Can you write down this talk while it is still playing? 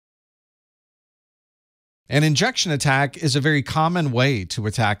An injection attack is a very common way to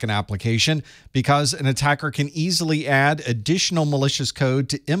attack an application because an attacker can easily add additional malicious code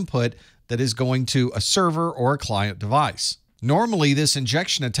to input that is going to a server or a client device. Normally, this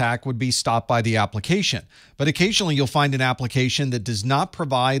injection attack would be stopped by the application, but occasionally you'll find an application that does not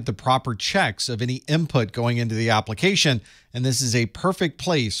provide the proper checks of any input going into the application, and this is a perfect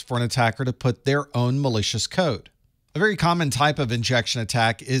place for an attacker to put their own malicious code. A very common type of injection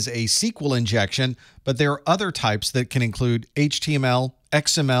attack is a SQL injection, but there are other types that can include HTML,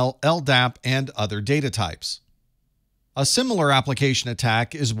 XML, LDAP, and other data types. A similar application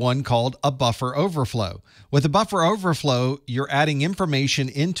attack is one called a buffer overflow. With a buffer overflow, you're adding information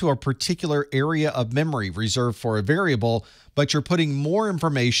into a particular area of memory reserved for a variable, but you're putting more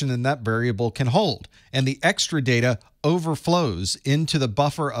information than that variable can hold, and the extra data overflows into the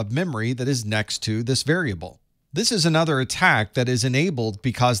buffer of memory that is next to this variable. This is another attack that is enabled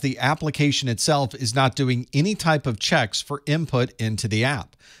because the application itself is not doing any type of checks for input into the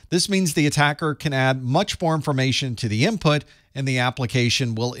app. This means the attacker can add much more information to the input, and the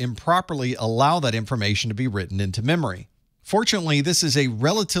application will improperly allow that information to be written into memory. Fortunately, this is a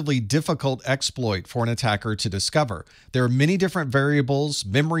relatively difficult exploit for an attacker to discover. There are many different variables,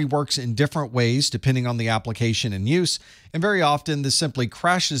 memory works in different ways depending on the application in use, and very often this simply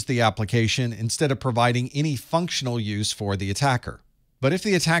crashes the application instead of providing any functional use for the attacker. But if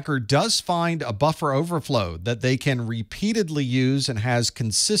the attacker does find a buffer overflow that they can repeatedly use and has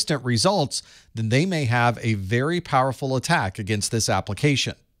consistent results, then they may have a very powerful attack against this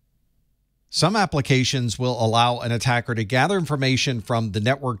application. Some applications will allow an attacker to gather information from the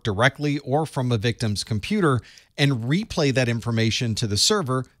network directly or from a victim's computer and replay that information to the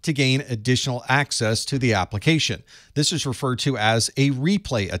server to gain additional access to the application. This is referred to as a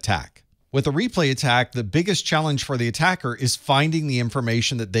replay attack. With a replay attack, the biggest challenge for the attacker is finding the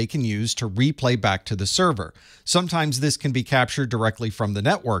information that they can use to replay back to the server. Sometimes this can be captured directly from the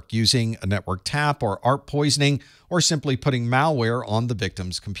network using a network tap or ARP poisoning, or simply putting malware on the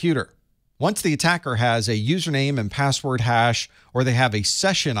victim's computer. Once the attacker has a username and password hash, or they have a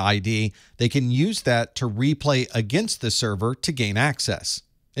session ID, they can use that to replay against the server to gain access.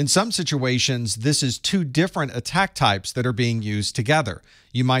 In some situations, this is two different attack types that are being used together.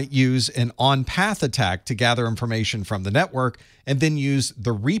 You might use an on-path attack to gather information from the network, and then use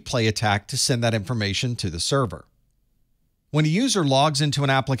the replay attack to send that information to the server. When a user logs into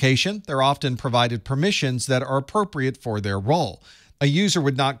an application, they're often provided permissions that are appropriate for their role. A user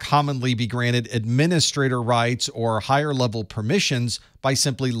would not commonly be granted administrator rights or higher level permissions by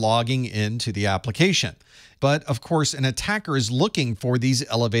simply logging into the application. But of course, an attacker is looking for these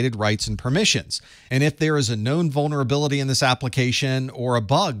elevated rights and permissions. And if there is a known vulnerability in this application or a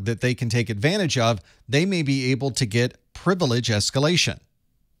bug that they can take advantage of, they may be able to get privilege escalation.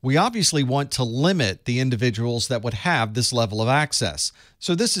 We obviously want to limit the individuals that would have this level of access.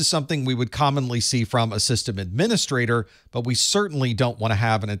 So this is something we would commonly see from a system administrator, but we certainly don't want to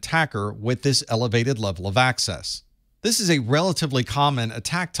have an attacker with this elevated level of access. This is a relatively common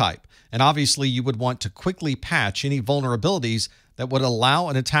attack type, and obviously you would want to quickly patch any vulnerabilities that would allow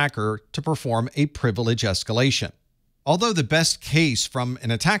an attacker to perform a privilege escalation. Although the best case from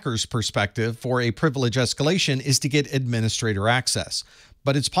an attacker's perspective for a privilege escalation is to get administrator access,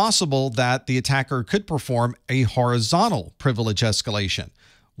 but it's possible that the attacker could perform a horizontal privilege escalation.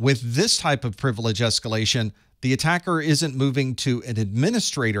 With this type of privilege escalation, the attacker isn't moving to an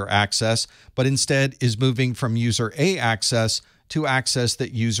administrator access, but instead is moving from user A access to access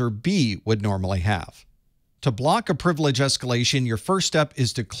that user B would normally have. To block a privilege escalation, your first step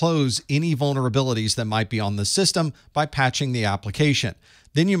is to close any vulnerabilities that might be on the system by patching the application.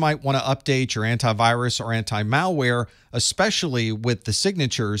 Then you might want to update your antivirus or anti-malware, especially with the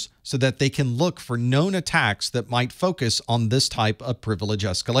signatures, so that they can look for known attacks that might focus on this type of privilege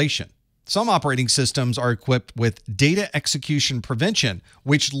escalation. Some operating systems are equipped with data execution prevention,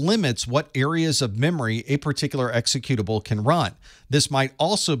 which limits what areas of memory a particular executable can run. This might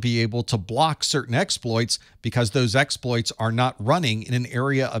also be able to block certain exploits because those exploits are not running in an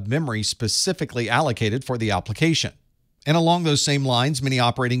area of memory specifically allocated for the application. And along those same lines, many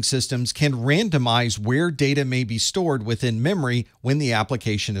operating systems can randomize where data may be stored within memory when the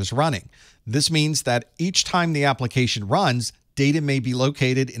application is running. This means that each time the application runs, data may be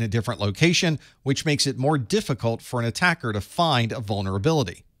located in a different location, which makes it more difficult for an attacker to find a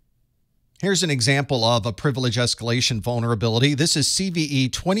vulnerability. Here's an example of a privilege escalation vulnerability. This is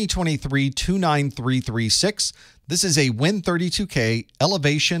CVE 2023-29336. This is a Win32K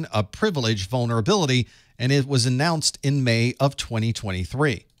elevation of privilege vulnerability, and it was announced in May of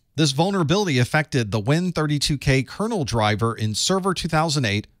 2023. This vulnerability affected the Win32K kernel driver in Server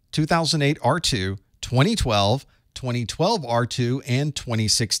 2008, 2008 R2, 2012, 2012 R2, and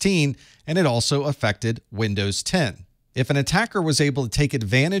 2016, and it also affected Windows 10. If an attacker was able to take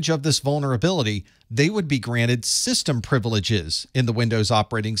advantage of this vulnerability, they would be granted system privileges in the Windows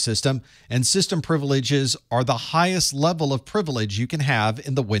operating system, and system privileges are the highest level of privilege you can have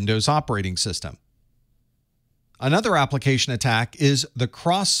in the Windows operating system. Another application attack is the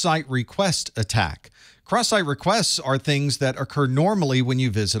cross-site request attack. Cross-site requests are things that occur normally when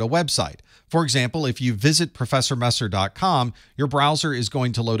you visit a website. For example, if you visit ProfessorMesser.com, your browser is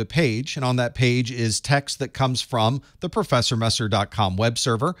going to load a page, and on that page is text that comes from the ProfessorMesser.com web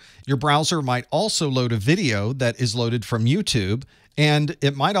server. Your browser might also load a video that is loaded from YouTube, and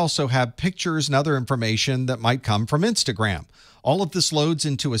it might also have pictures and other information that might come from Instagram. All of this loads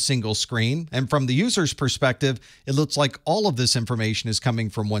into a single screen, and from the user's perspective, it looks like all of this information is coming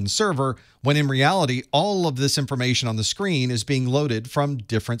from one server, when in reality, all of this information on the screen is being loaded from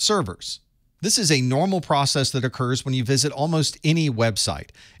different servers. This is a normal process that occurs when you visit almost any website.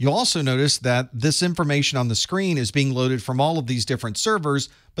 You'll also notice that this information on the screen is being loaded from all of these different servers,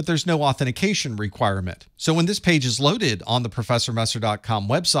 but there's no authentication requirement. So when this page is loaded on the ProfessorMesser.com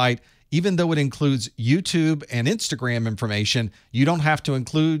website, even though it includes YouTube and Instagram information, you don't have to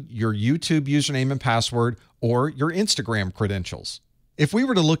include your YouTube username and password or your Instagram credentials. If we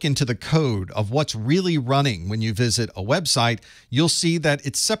were to look into the code of what's really running when you visit a website, you'll see that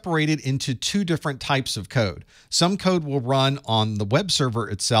it's separated into two different types of code. Some code will run on the web server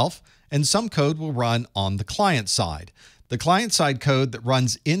itself, and some code will run on the client side. The client-side code that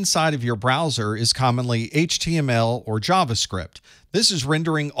runs inside of your browser is commonly HTML or JavaScript. This is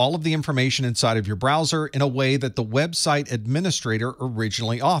rendering all of the information inside of your browser in a way that the website administrator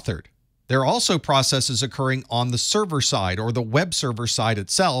originally authored. There are also processes occurring on the server side or the web server side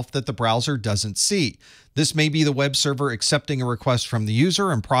itself that the browser doesn't see. This may be the web server accepting a request from the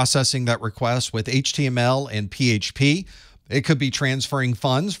user and processing that request with HTML and PHP. It could be transferring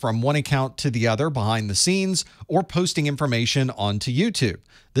funds from one account to the other behind the scenes or posting information onto YouTube.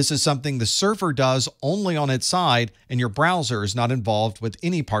 This is something the server does only on its side, and your browser is not involved with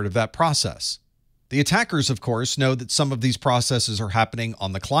any part of that process. The attackers, of course, know that some of these processes are happening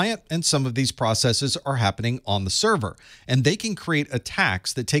on the client and some of these processes are happening on the server, and they can create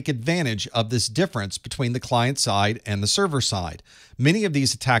attacks that take advantage of this difference between the client side and the server side. Many of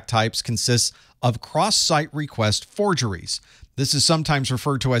these attack types consist of cross-site request forgeries. This is sometimes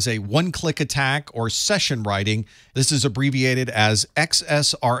referred to as a one-click attack or session writing. This is abbreviated as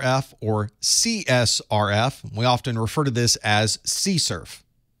XSRF or CSRF. We often refer to this as CSRF.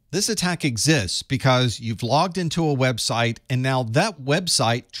 This attack exists because you've logged into a website and now that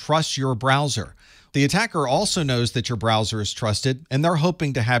website trusts your browser. The attacker also knows that your browser is trusted, and they're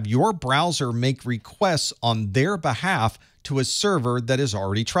hoping to have your browser make requests on their behalf to a server that is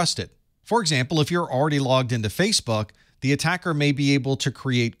already trusted. For example, if you're already logged into Facebook, the attacker may be able to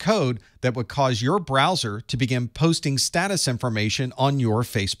create code that would cause your browser to begin posting status information on your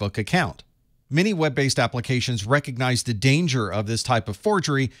Facebook account. Many web-based applications recognize the danger of this type of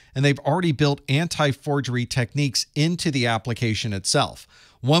forgery, and they've already built anti-forgery techniques into the application itself.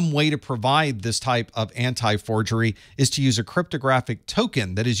 One way to provide this type of anti-forgery is to use a cryptographic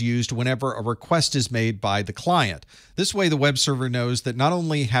token that is used whenever a request is made by the client. This way, the web server knows that not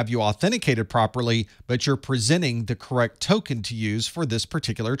only have you authenticated properly, but you're presenting the correct token to use for this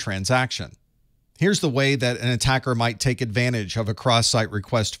particular transaction. Here's the way that an attacker might take advantage of a cross-site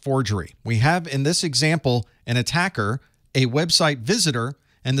request forgery. We have in this example an attacker, a website visitor,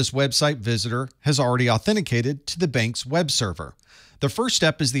 and this website visitor has already authenticated to the bank's web server. The first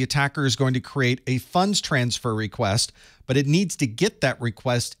step is the attacker is going to create a funds transfer request, but it needs to get that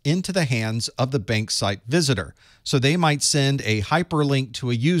request into the hands of the bank site visitor. So they might send a hyperlink to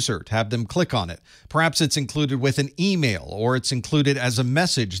a user to have them click on it. Perhaps it's included with an email, or it's included as a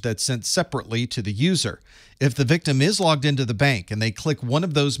message that's sent separately to the user. If the victim is logged into the bank and they click one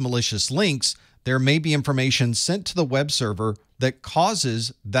of those malicious links, there may be information sent to the web server that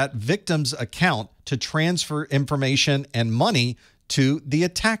causes that victim's account to transfer information and money to the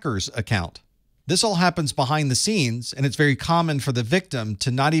attacker's account. This all happens behind the scenes, and it's very common for the victim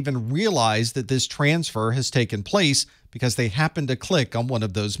to not even realize that this transfer has taken place because they happen to click on one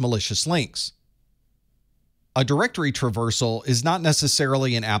of those malicious links. A directory traversal is not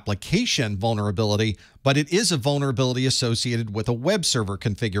necessarily an application vulnerability, but it is a vulnerability associated with a web server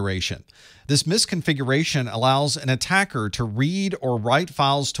configuration. This misconfiguration allows an attacker to read or write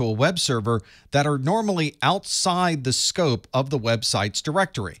files to a web server that are normally outside the scope of the website's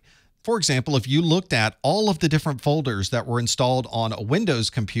directory. For example, if you looked at all of the different folders that were installed on a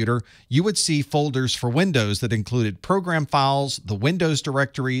Windows computer, you would see folders for Windows that included program files, the Windows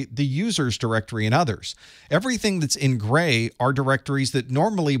directory, the users directory, and others. Everything that's in gray are directories that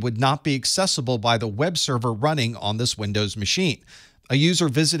normally would not be accessible by the web server running on this Windows machine. A user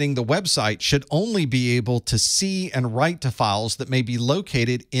visiting the website should only be able to see and write to files that may be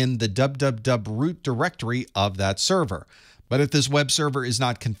located in the www root directory of that server. But if this web server is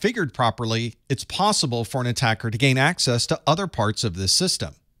not configured properly, it's possible for an attacker to gain access to other parts of this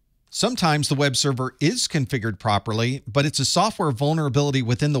system. Sometimes the web server is configured properly, but it's a software vulnerability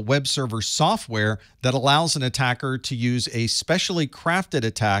within the web server software that allows an attacker to use a specially crafted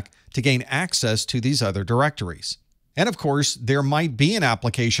attack to gain access to these other directories. And of course, there might be an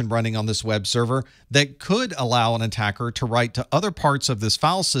application running on this web server that could allow an attacker to write to other parts of this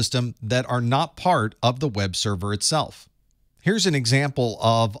file system that are not part of the web server itself. Here's an example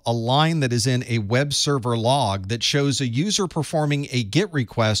of a line that is in a web server log that shows a user performing a GET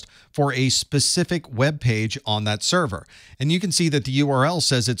request for a specific web page on that server. And you can see that the URL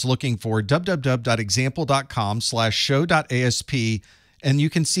says it's looking for www.example.com/show.asp. And you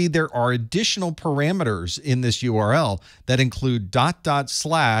can see there are additional parameters in this URL that include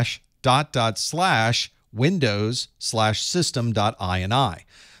 //windows/system.ini.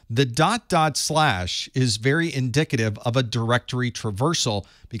 The .. is very indicative of a directory traversal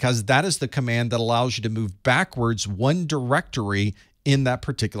because that is the command that allows you to move backwards one directory in that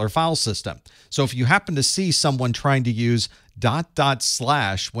particular file system. So if you happen to see someone trying to use ..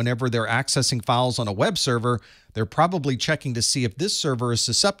 whenever they're accessing files on a web server, they're probably checking to see if this server is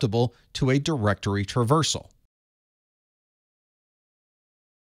susceptible to a directory traversal.